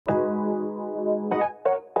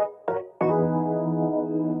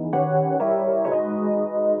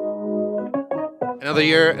Another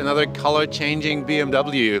year, another color-changing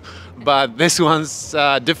BMW, but this one's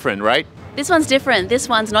different, right? This one's different. This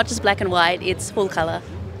one's not just black and white, it's full color.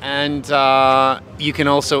 And you can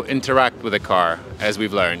also interact with the car, as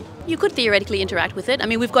we've learned. You could theoretically interact with it. I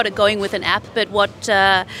mean, we've got it going with an app, but what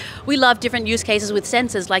we love different use cases with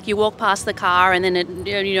sensors. Like you walk past the car, and then it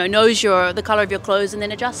knows the color of your clothes, and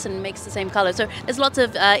then adjusts and makes the same color. So there's lots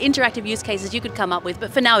of interactive use cases you could come up with.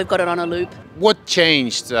 But for now, we've got it on a loop. What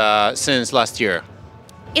changed since last year?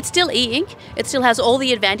 It's still e-ink. It still has all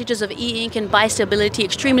the advantages of e-ink and bistability,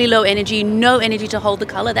 extremely low energy, no energy to hold the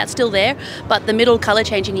color. That's still there, but the middle color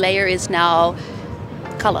changing layer is now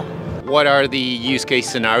color. What are the use case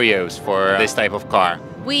scenarios for this type of car?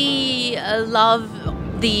 We love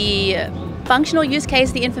the functional use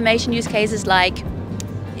case, the information use cases, like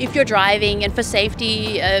if you're driving and for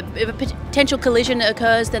safety, if a potential collision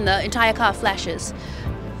occurs, then the entire car flashes.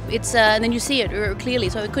 And then you see it clearly,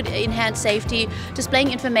 so it could enhance safety.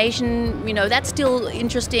 Displaying information, that's still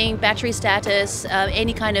interesting. Battery status,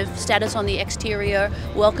 any kind of status on the exterior,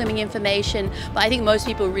 welcoming information. But I think most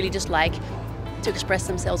people really just like to express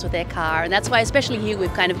themselves with their car, and that's why, especially here,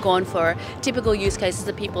 we've kind of gone for typical use cases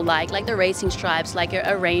that people like the racing stripes, like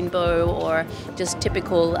a rainbow, or just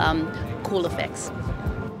typical cool effects.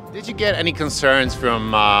 Did you get any concerns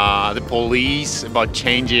from the police about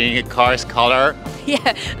changing a car's color?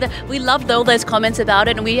 Yeah, we loved all those comments about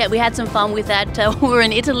it, and we had some fun with that. We were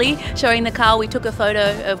in Italy showing the car. We took a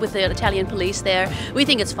photo with the Italian police there. We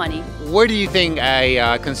think it's funny. Where do you think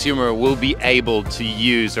a consumer will be able to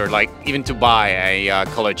use, or like even to buy a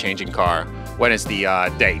color-changing car? When is the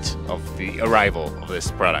date of the arrival of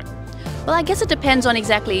this product? Well, I guess it depends on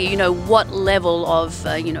exactly, what level of,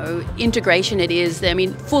 integration it is. I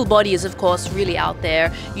mean, full body is, of course, really out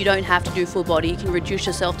there. You don't have to do full body. You can reduce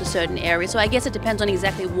yourself to certain areas. So I guess it depends on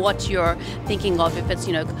exactly what you're thinking of. If it's,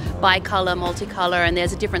 bicolor, multicolor, and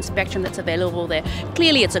there's a different spectrum that's available there.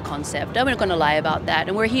 Clearly, it's a concept. I'm not going to lie about that.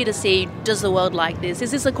 And we're here to see, does the world like this?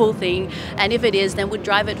 Is this a cool thing? And if it is, then we'd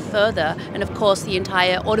drive it further. And of course, the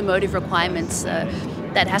entire automotive requirements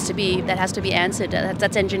that has to be answered.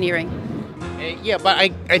 That's engineering. Yeah, but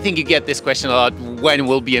I think you get this question a lot. When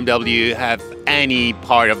will BMW have any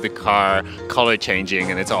part of the car color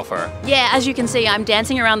changing in its offer? Yeah, as you can see, I'm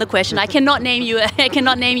dancing around the question. I cannot name you. I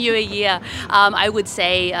cannot name you a year. I would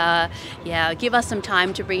say, give us some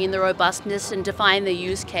time to bring in the robustness and define the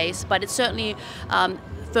use case. But it's certainly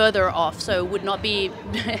further off, so it would not be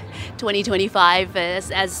 2025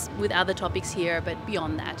 as with other topics here, but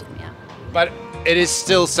beyond that, yeah. But it is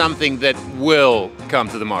still something that will come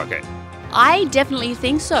to the market. I definitely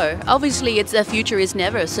think so. Obviously, the future is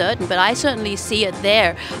never certain, but I certainly see it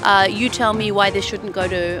there. You tell me why this shouldn't go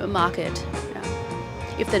to market,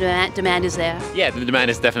 if the demand is there. Yeah, the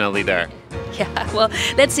demand is definitely there. Yeah, well,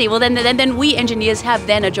 let's see. Well, then we engineers have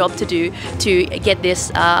then a job to do to get this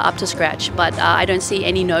up to scratch, but I don't see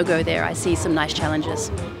any no-go there. I see some nice challenges.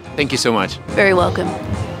 Thank you so much. Very welcome.